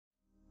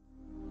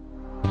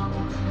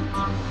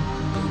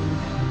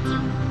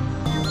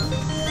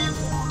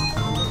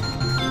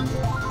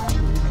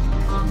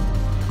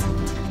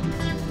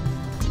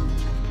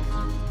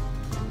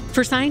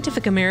For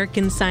Scientific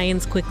American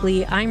Science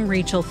Quickly, I'm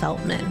Rachel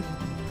Feltman.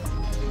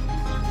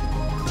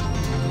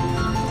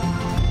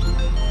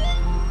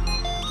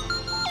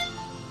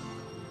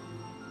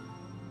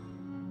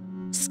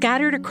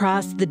 Scattered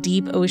across the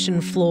deep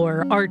ocean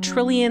floor are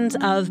trillions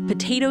of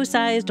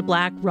potato-sized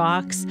black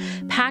rocks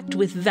packed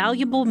with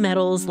valuable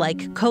metals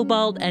like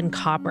cobalt and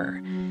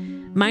copper.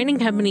 Mining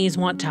companies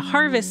want to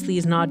harvest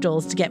these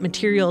nodules to get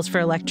materials for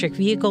electric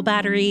vehicle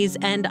batteries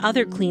and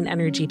other clean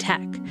energy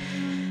tech.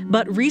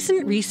 But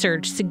recent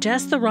research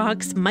suggests the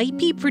rocks might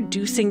be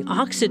producing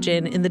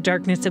oxygen in the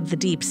darkness of the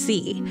deep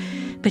sea,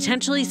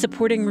 potentially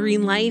supporting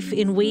marine life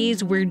in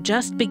ways we're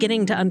just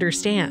beginning to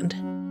understand.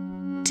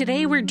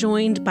 Today, we're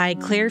joined by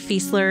Clare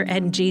Fieseler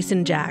and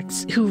Jason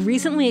Jaacks, who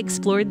recently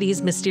explored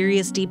these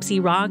mysterious deep-sea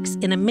rocks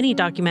in a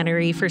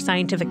mini-documentary for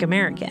Scientific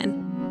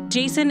American.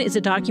 Jason is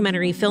a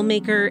documentary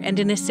filmmaker and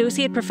an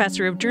associate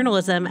professor of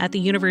journalism at the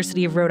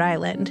University of Rhode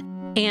Island.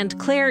 And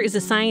Clare is a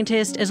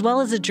scientist as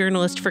well as a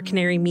journalist for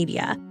Canary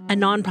Media, a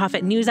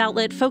nonprofit news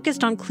outlet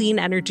focused on clean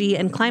energy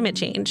and climate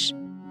change.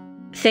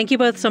 Thank you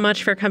both so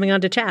much for coming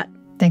on to chat.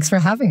 Thanks for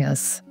having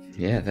us.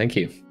 Yeah, thank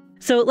you.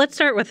 So let's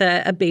start with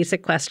a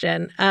basic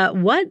question.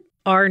 What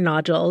are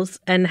nodules,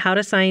 and how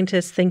do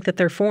scientists think that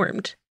they're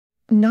formed?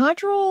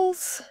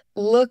 Nodules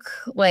look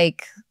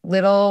like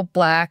little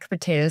black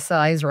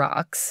potato-sized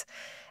rocks,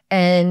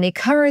 and they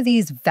cover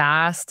these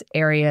vast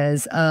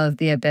areas of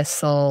the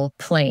abyssal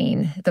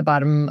plain at the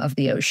bottom of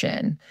the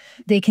ocean.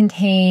 They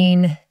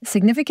contain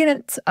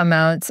significant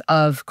amounts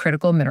of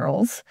critical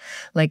minerals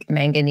like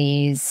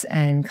manganese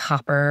and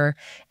copper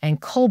and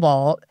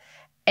cobalt,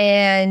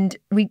 and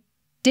we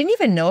didn't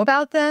even know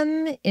about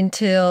them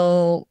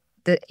until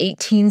the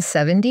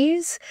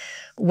 1870s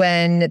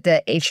when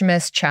the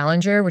HMS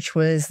Challenger, which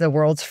was the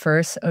world's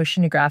first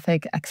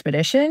oceanographic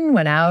expedition,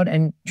 went out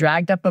and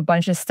dragged up a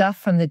bunch of stuff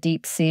from the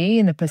deep sea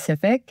in the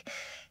Pacific.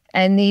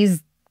 And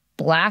these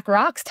black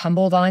rocks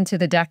tumbled onto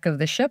the deck of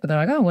the ship. And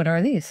they're like, oh, what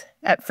are these?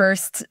 At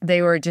first,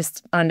 they were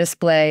just on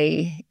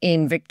display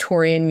in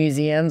Victorian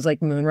museums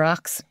like moon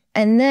rocks.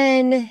 And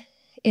then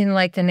in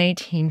like the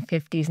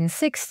 1950s and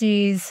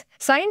 60s,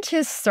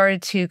 scientists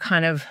started to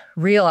kind of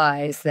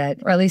realize that,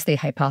 or at least they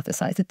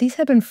hypothesized, that these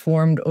had been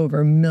formed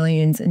over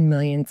millions and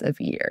millions of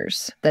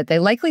years. That they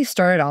likely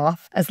started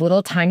off as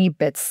little tiny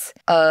bits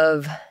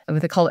of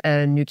what they call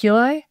a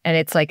nuclei. And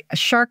it's like a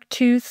shark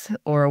tooth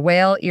or a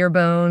whale ear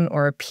bone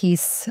or a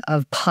piece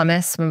of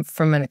pumice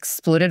from an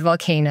exploded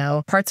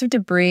volcano. Parts of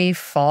debris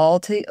fall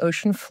to the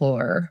ocean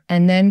floor.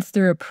 And then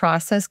through a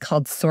process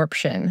called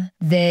sorption,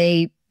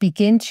 they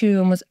begin to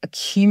almost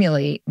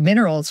accumulate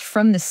minerals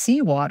from the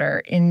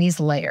seawater in these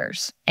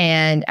layers.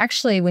 And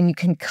actually, when you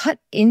can cut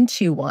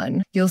into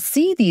one, you'll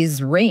see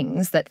these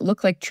rings that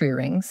look like tree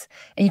rings,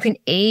 and you can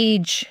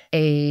age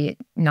a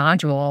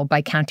nodule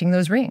by counting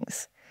those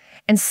rings.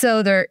 And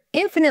so they're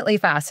infinitely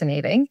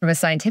fascinating from a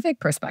scientific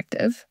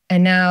perspective.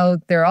 And now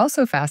they're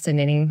also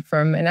fascinating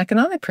from an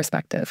economic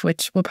perspective,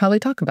 which we'll probably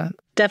talk about.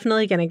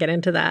 Definitely going to get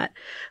into that.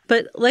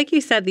 But like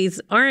you said,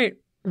 these aren't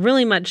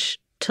really much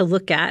to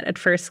look at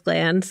first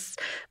glance,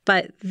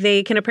 but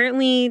they can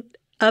apparently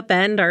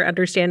upend our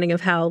understanding of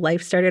how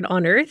life started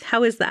on Earth.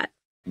 How is that?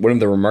 One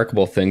of the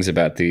remarkable things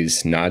about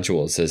these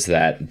nodules is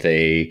that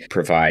they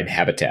provide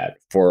habitat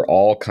for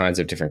all kinds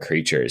of different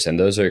creatures. And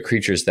those are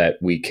creatures that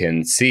we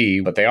can see,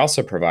 but they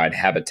also provide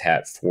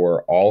habitat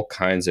for all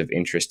kinds of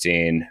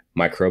interesting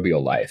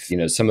microbial life. You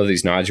know, some of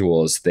these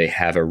nodules, they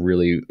have a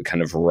really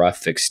kind of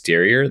rough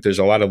exterior. There's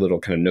a lot of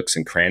little kind of nooks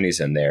and crannies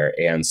in there.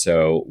 And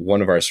so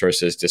one of our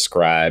sources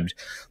described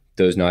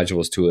those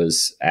nodules to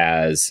us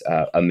as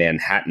a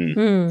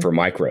Manhattan for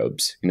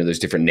microbes. You know, there's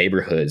different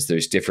neighborhoods,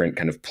 there's different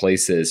kind of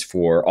places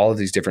for all of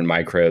these different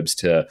microbes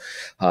to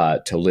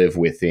live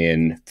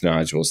within the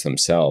nodules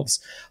themselves.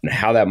 And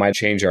how that might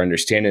change our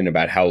understanding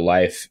about how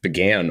life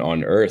began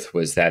on Earth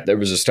was that there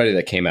was a study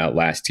that came out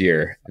last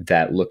year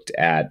that looked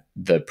at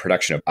the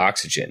production of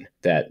oxygen,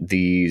 that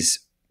these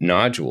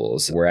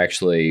nodules were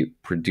actually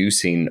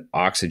producing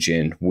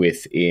oxygen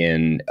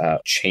within a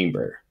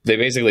chamber. They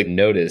basically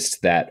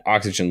noticed that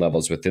oxygen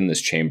levels within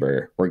this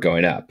chamber were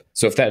going up.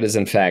 So if that is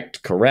in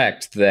fact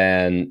correct,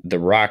 then the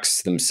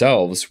rocks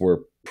themselves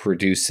were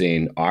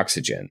producing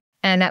oxygen.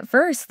 And at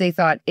first, they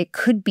thought it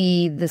could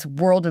be this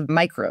world of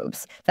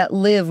microbes that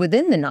live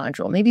within the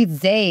nodule. Maybe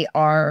they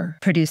are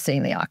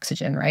producing the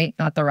oxygen, right?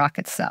 Not the rock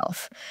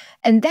itself.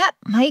 And that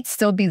might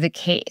still be the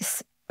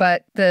case.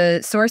 But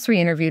the source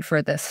we interviewed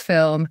for this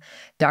film,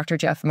 Dr.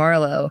 Jeff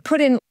Marlowe, put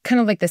in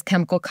kind of like this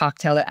chemical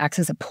cocktail that acts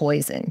as a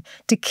poison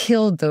to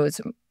kill those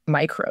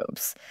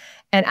microbes.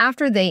 And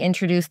after they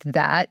introduced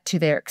that to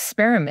their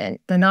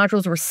experiment, the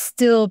nodules were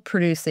still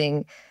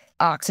producing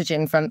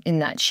oxygen from in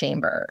that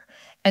chamber.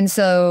 And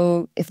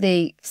so if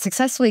they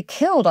successfully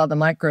killed all the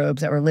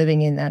microbes that were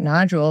living in that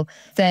nodule,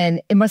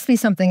 then it must be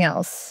something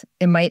else.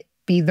 It might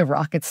be the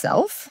rock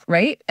itself,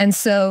 right? And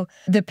so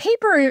the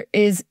paper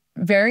is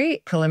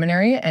very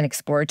preliminary and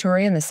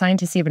exploratory. And the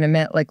scientists even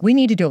admit, like, we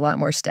need to do a lot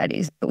more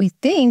studies. But we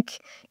think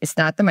it's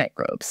not the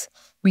microbes.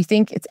 We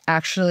think it's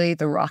actually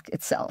the rock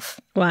itself.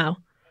 Wow.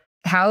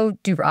 How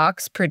do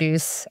rocks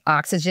produce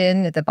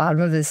oxygen at the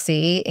bottom of the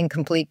sea in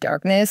complete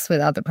darkness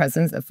without the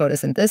presence of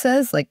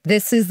photosynthesis? Like,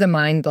 this is the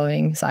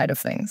mind-blowing side of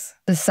things.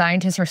 The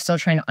scientists are still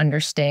trying to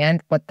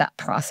understand what that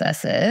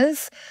process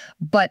is,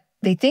 but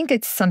they think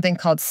it's something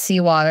called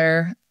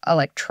seawater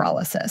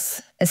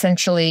electrolysis,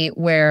 essentially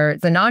where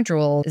the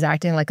nodule is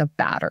acting like a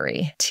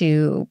battery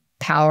to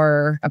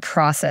power a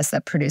process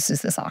that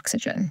produces this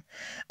oxygen.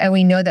 And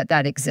we know that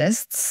that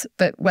exists,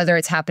 but whether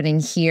it's happening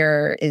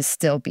here is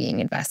still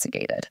being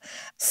investigated.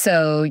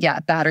 So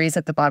yeah, batteries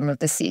at the bottom of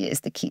the sea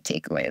is the key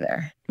takeaway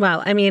there.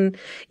 Wow. I mean,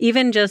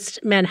 even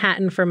just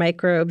Manhattan for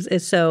microbes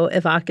is so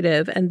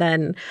evocative. And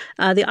then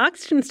the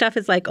oxygen stuff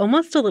is like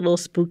almost a little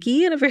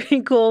spooky in a very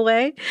cool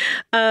way.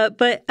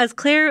 But as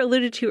Claire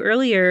alluded to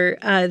earlier,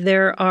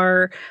 there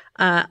are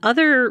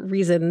other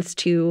reasons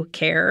to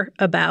care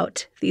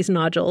about these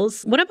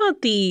nodules. What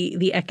about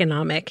the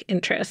economic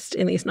interest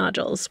in these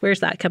nodules?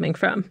 Where's that coming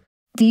from?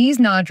 These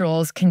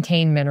nodules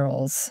contain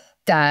minerals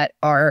that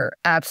are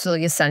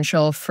absolutely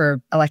essential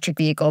for electric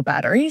vehicle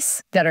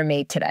batteries that are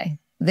made today.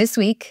 This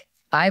week,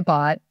 I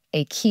bought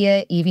a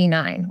Kia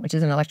EV9, which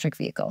is an electric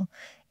vehicle.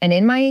 And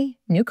in my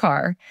new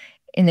car,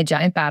 in the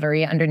giant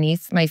battery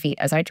underneath my feet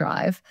as I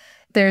drive,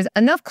 there's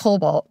enough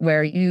cobalt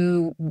where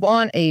you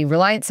want a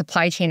reliant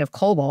supply chain of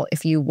cobalt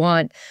if you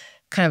want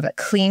kind of a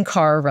clean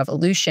car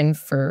revolution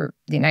for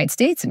the United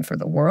States and for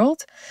the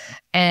world.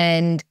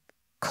 And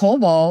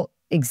cobalt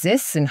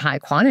exists in high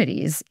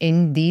quantities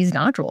in these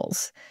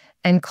nodules.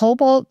 And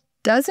cobalt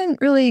doesn't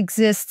really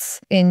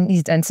exist in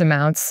these dense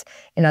amounts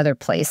in other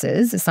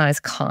places. It's not as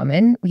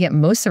common. We get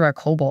most of our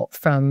cobalt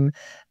from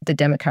the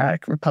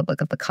Democratic Republic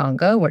of the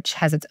Congo, which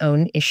has its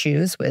own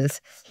issues with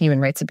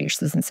human rights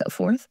abuses and so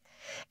forth.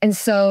 And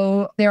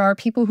so there are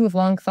people who have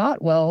long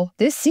thought, well,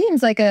 this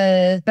seems like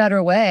a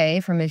better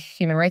way from a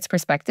human rights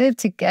perspective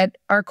to get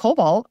our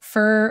cobalt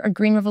for a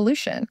green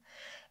revolution.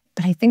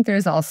 But I think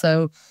there's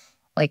also,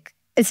 like,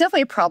 it's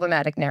definitely a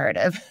problematic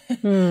narrative.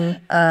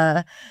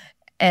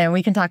 And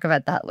we can talk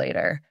about that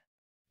later.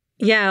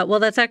 Yeah,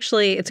 well, it's a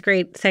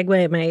great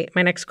segue.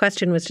 My next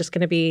question was just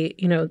going to be,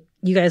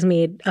 you guys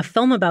made a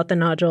film about the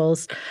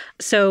nodules.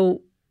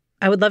 So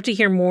I would love to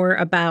hear more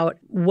about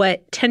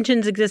what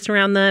tensions exist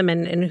around them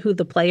and who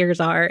the players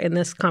are in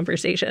this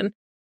conversation.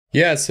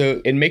 Yeah,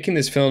 so in making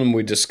this film,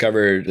 we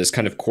discovered this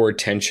kind of core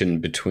tension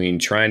between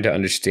trying to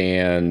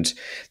understand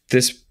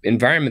this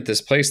environment,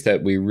 this place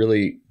that we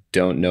really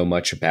don't know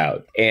much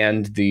about,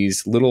 and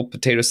these little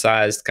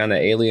potato-sized kind of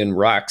alien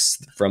rocks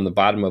from the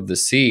bottom of the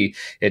sea,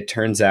 it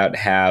turns out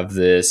have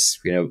this,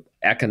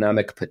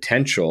 economic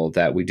potential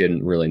that we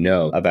didn't really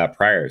know about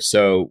prior.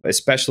 So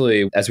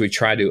especially as we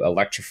try to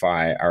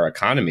electrify our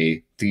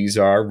economy, these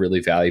are really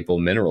valuable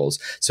minerals.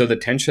 So the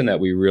tension that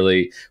we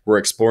really were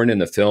exploring in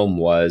the film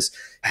was,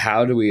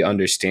 how do we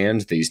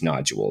understand these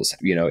nodules?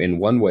 In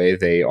one way,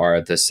 they are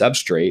the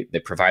substrate. They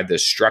provide the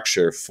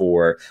structure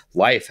for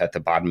life at the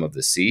bottom of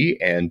the sea.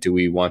 And do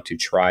we want to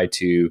try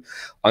to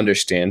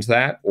understand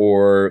that?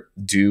 Or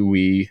do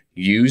we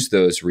use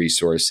those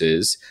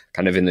resources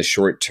kind of in the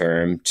short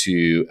term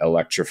to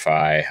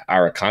electrify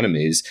our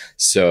economies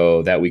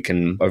so that we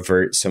can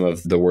avert some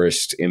of the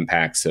worst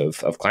impacts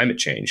of climate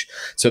change?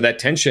 So that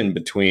tension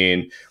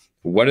between,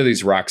 what are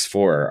these rocks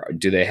for?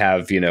 Do they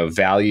have,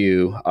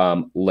 value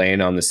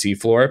laying on the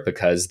seafloor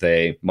because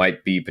they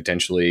might be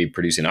potentially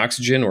producing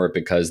oxygen, or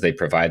because they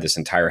provide this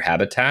entire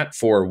habitat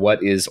for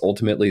what is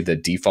ultimately the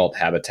default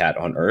habitat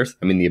on Earth?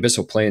 I mean, the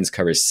abyssal plains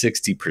cover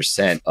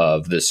 60%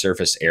 of the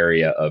surface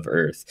area of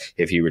Earth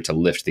if you were to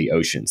lift the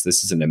oceans.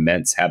 This is an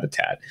immense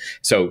habitat.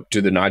 So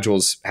do the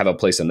nodules have a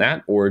place in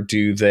that, or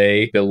do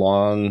they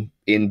belong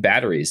in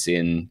batteries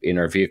in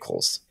our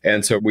vehicles?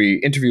 And so we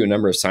interview a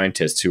number of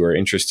scientists who are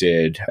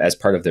interested as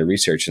part of their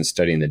research in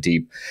studying the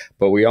deep,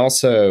 but we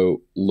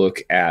also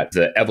look at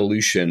the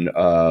evolution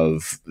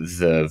of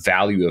the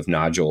value of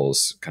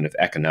nodules kind of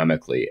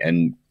economically.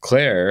 And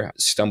Claire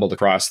stumbled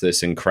across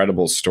this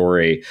incredible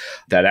story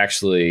that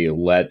actually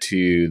led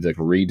to the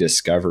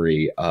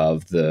rediscovery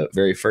of the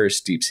very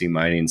first deep sea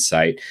mining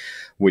site,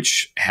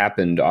 which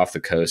happened off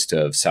the coast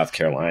of South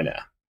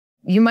Carolina.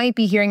 You might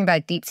be hearing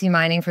about deep sea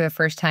mining for the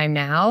first time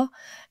now.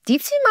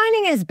 Deep sea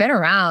mining has been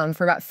around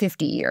for about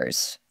 50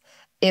 years.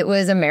 It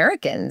was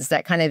Americans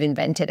that kind of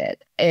invented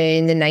it.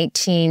 In the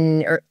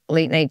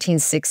late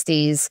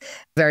 1960s,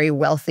 very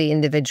wealthy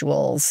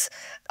individuals,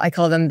 I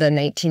call them the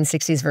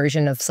 1960s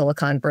version of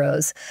Silicon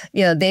Bros.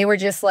 They were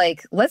just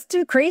like, let's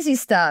do crazy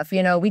stuff.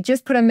 We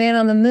just put a man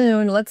on the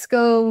moon. Let's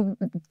go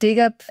dig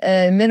up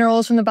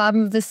minerals from the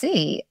bottom of the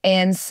sea.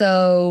 And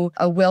so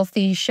a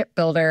wealthy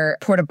shipbuilder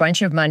poured a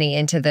bunch of money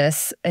into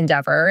this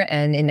endeavor.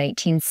 And in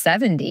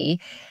 1970,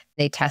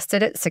 they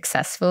tested it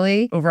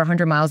successfully over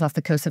 100 miles off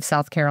the coast of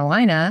South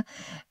Carolina.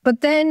 But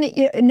then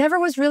it never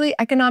was really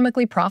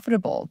economically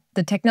profitable.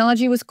 The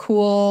technology was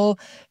cool.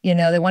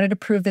 They wanted to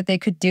prove that they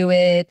could do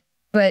it.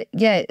 But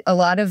yet, a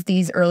lot of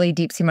these early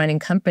deep sea mining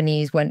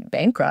companies went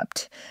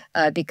bankrupt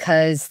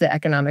because the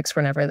economics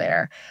were never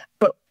there.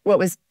 But what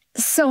was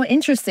so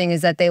interesting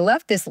is that they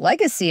left this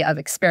legacy of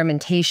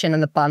experimentation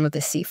on the bottom of the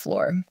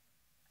seafloor.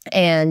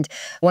 And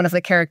one of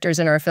the characters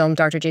in our film,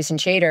 Dr. Jason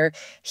Jaacks,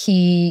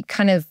 he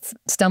kind of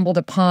stumbled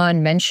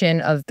upon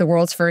mention of the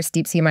world's first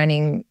deep sea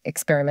mining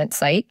experiment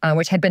site,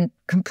 which had been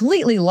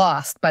completely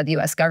lost by the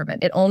US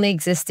government. It only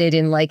existed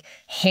in like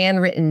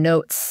handwritten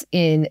notes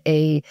in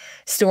a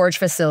storage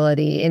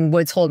facility in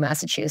Woods Hole,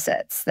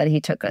 Massachusetts, that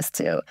he took us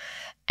to.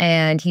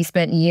 And he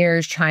spent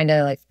years trying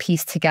to like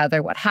piece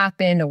together what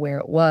happened or where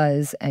it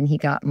was. And he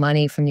got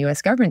money from the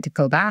US government to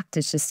go back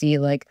to just see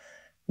like,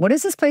 what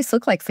does this place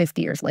look like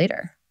 50 years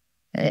later?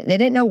 They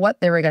didn't know what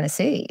they were going to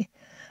see.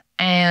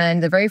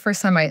 And the very first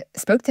time I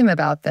spoke to him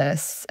about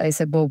this, I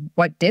said, well,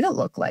 what did it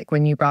look like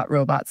when you brought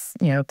robots,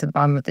 to the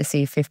bottom of the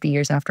sea 50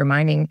 years after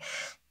mining?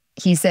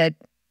 He said,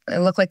 it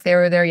looked like they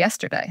were there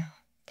yesterday.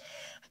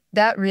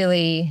 That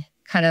really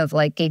kind of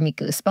like gave me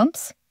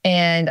goosebumps.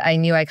 And I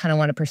knew I kind of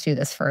want to pursue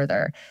this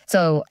further.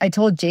 So I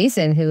told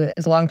Jason, who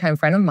is a longtime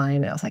friend of mine,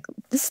 and I was like,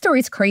 this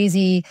story's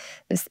crazy.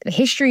 This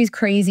history is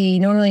crazy.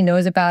 No one really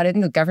knows about it.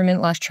 And the government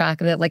lost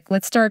track of it. Like,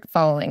 let's start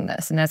following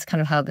this. And that's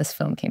kind of how this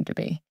film came to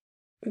be.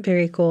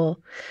 Very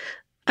cool.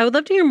 I would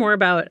love to hear more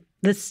about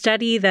the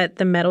study that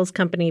the metals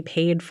company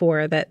paid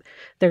for that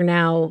they're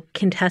now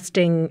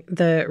contesting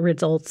the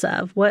results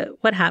of.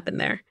 What happened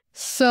there?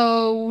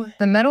 So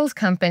the metals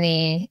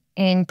company,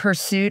 in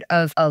pursuit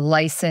of a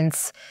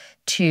license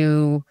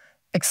to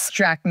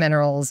extract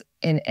minerals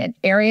in an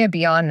area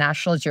beyond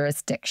national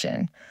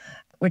jurisdiction,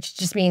 which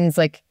just means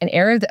like an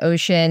area of the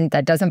ocean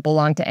that doesn't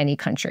belong to any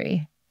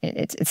country.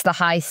 It's the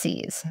high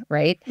seas,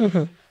 right?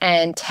 Mm-hmm.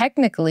 And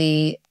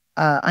technically,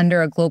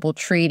 under a global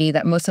treaty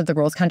that most of the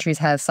world's countries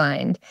have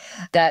signed,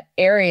 that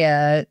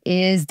area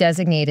is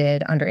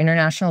designated under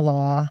international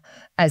law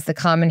as the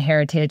common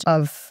heritage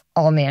of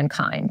all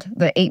mankind,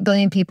 the 8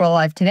 billion people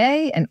alive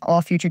today and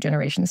all future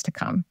generations to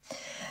come.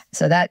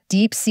 So that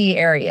deep sea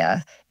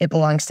area, it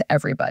belongs to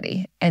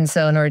everybody. And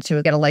so in order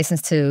to get a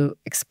license to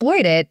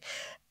exploit it,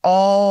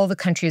 all the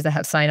countries that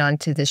have signed on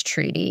to this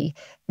treaty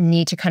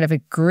need to kind of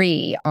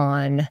agree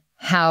on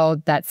how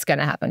that's going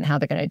to happen, how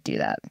they're going to do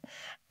that.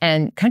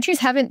 And countries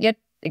haven't yet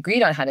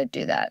agreed on how to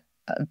do that.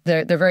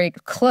 They're very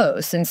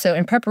close. And so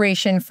in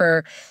preparation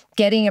for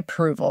getting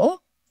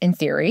approval, in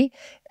theory,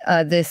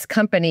 this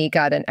company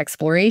got an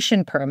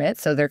exploration permit.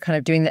 So they're kind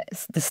of doing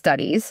the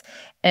studies.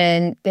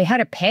 And they had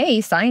to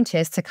pay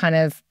scientists to kind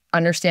of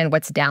understand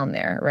what's down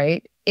there,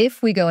 right?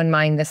 If we go and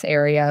mine this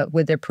area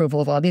with the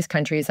approval of all these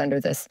countries under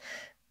this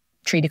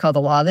treaty called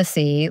the Law of the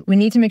Sea, we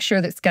need to make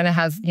sure that it's going to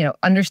have,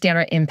 understand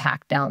our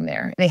impact down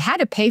there. They had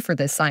to pay for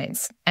this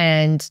science.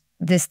 And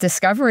this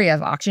discovery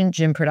of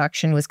oxygen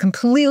production was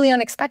completely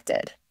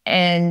unexpected.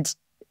 And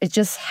it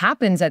just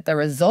happens that the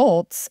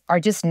results are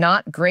just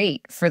not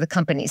great for the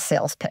company's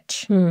sales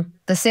pitch.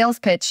 The sales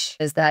pitch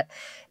is that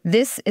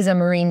this is a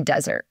marine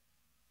desert.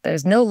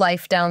 There's no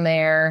life down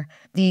there.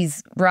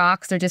 These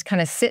rocks are just kind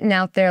of sitting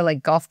out there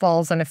like golf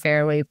balls on a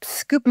fairway.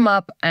 Scoop them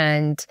up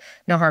and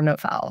no harm, no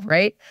foul,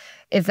 right?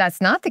 If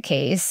that's not the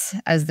case,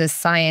 as this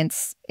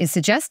science is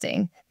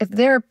suggesting, if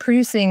they're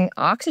producing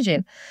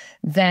oxygen,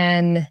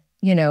 then,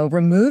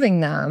 removing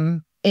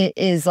them, it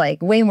is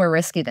like way more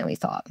risky than we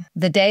thought.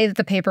 The day that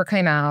the paper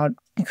came out,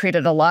 it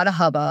created a lot of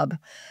hubbub,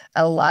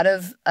 a lot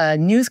of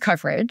news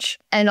coverage,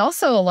 and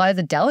also a lot of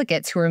the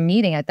delegates who were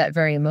meeting at that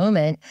very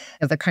moment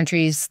of the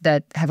countries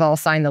that have all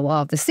signed the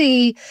Law of the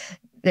Sea.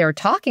 They were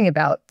talking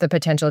about the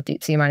potential of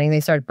deep sea mining. They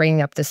started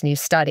bringing up this new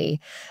study.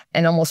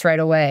 And almost right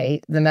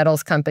away, the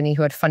metals company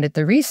who had funded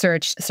the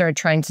research started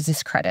trying to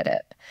discredit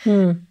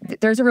it.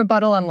 There's a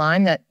rebuttal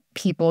online that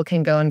people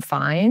can go and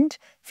find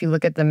if you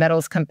look at the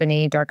metals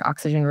company dark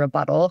oxygen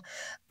rebuttal.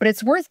 But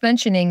it's worth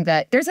mentioning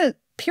that there's a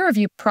peer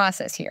review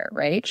process here,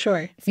 right?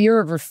 Sure. If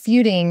you're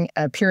refuting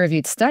a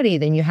peer-reviewed study,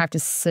 then you have to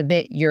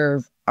submit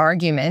your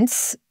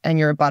arguments and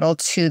your rebuttal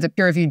to the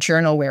peer-reviewed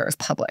journal where it was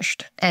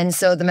published. And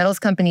so the metals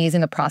company is in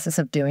the process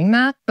of doing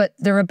that, but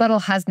the rebuttal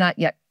has not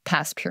yet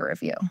passed peer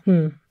review,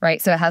 right?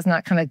 So it has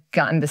not kind of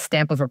gotten the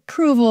stamp of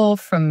approval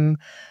from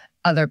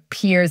other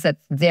peers that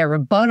their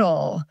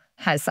rebuttal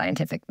has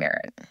scientific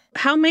merit.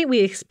 How might we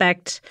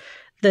expect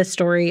the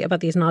story about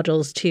these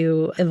nodules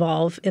to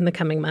evolve in the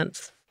coming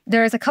months?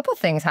 There's a couple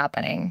things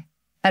happening.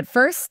 At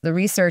first, the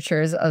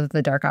researchers of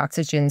the dark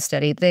oxygen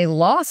study, they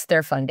lost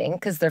their funding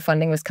because their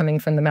funding was coming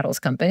from the metals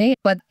company.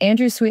 But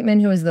Andrew Sweetman,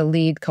 who was the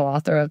lead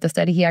co-author of the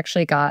study, he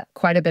actually got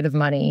quite a bit of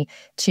money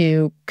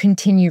to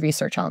continue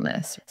research on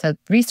this. So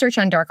research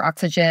on dark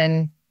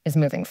oxygen is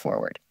moving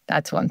forward.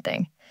 That's one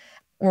thing.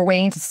 We're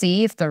waiting to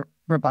see if the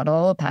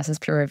rebuttal passes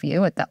peer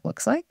review, what that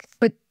looks like.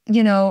 But,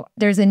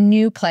 there's a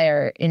new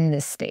player in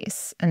this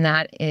space, and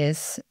that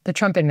is the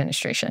Trump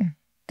administration.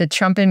 The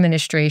Trump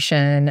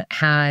administration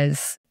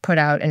has put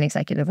out an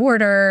executive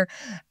order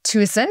to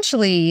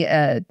essentially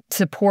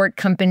support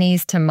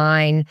companies to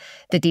mine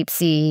the deep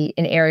sea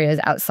in areas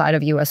outside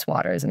of U.S.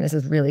 waters. And this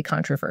is really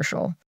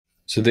controversial.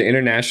 So the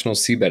International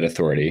Seabed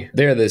Authority,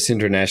 they're this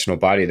international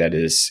body that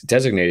is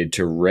designated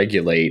to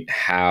regulate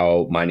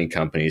how mining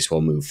companies will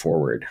move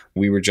forward.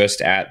 We were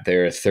just at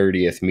their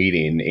 30th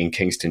meeting in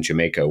Kingston,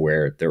 Jamaica,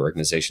 where their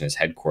organization is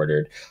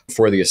headquartered,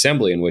 for the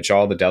assembly in which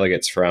all the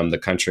delegates from the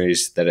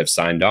countries that have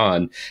signed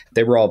on,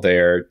 they were all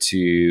there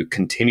to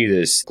continue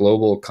this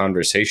global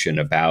conversation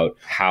about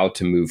how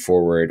to move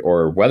forward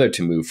or whether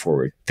to move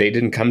forward. They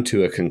didn't come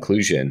to a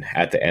conclusion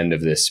at the end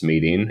of this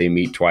meeting. They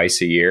meet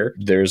twice a year.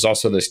 There's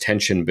also this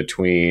tension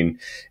between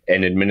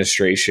an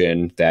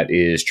administration that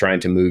is trying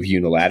to move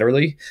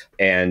unilaterally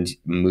and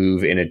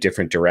move in a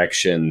different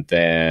direction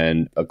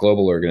than a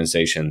global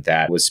organization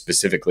that was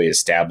specifically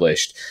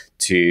established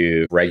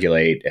to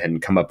regulate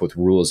and come up with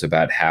rules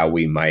about how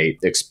we might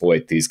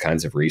exploit these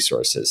kinds of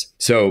resources.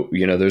 So,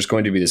 there's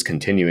going to be this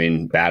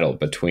continuing battle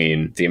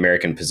between the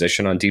American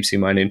position on deep sea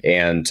mining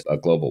and a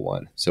global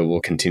one. So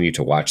we'll continue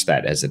to watch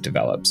that as it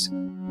develops.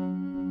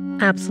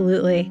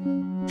 Absolutely.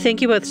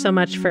 Thank you both so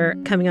much for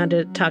coming on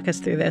to talk us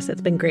through this.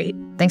 It's been great.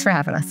 Thanks for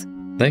having us.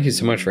 Thank you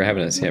so much for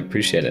having us. Yeah,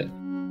 appreciate it.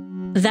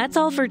 That's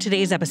all for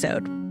today's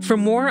episode. For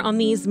more on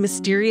these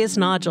mysterious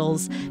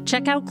nodules,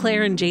 check out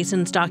Claire and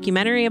Jason's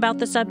documentary about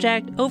the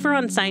subject over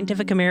on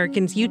Scientific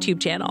American's YouTube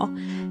channel.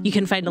 You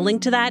can find a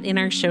link to that in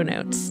our show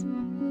notes.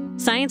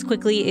 Science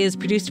Quickly is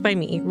produced by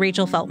me,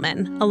 Rachel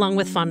Feltman, along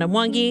with Fonda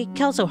Mwangi,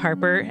 Kelso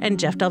Harper, and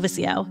Jeff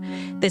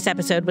DelViscio. This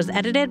episode was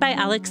edited by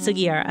Alex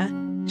Sugiura.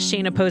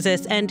 Shayna,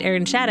 Posses, and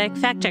Aaron Shattuck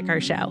fact-check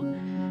our show.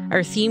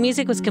 Our theme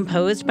music was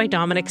composed by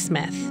Dominic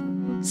Smith.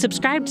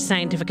 Subscribe to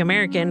Scientific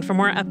American for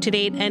more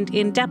up-to-date and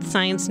in-depth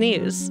science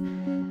news.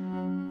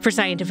 For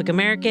Scientific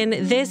American,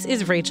 this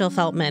is Rachel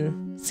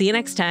Feltman. See you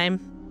next time.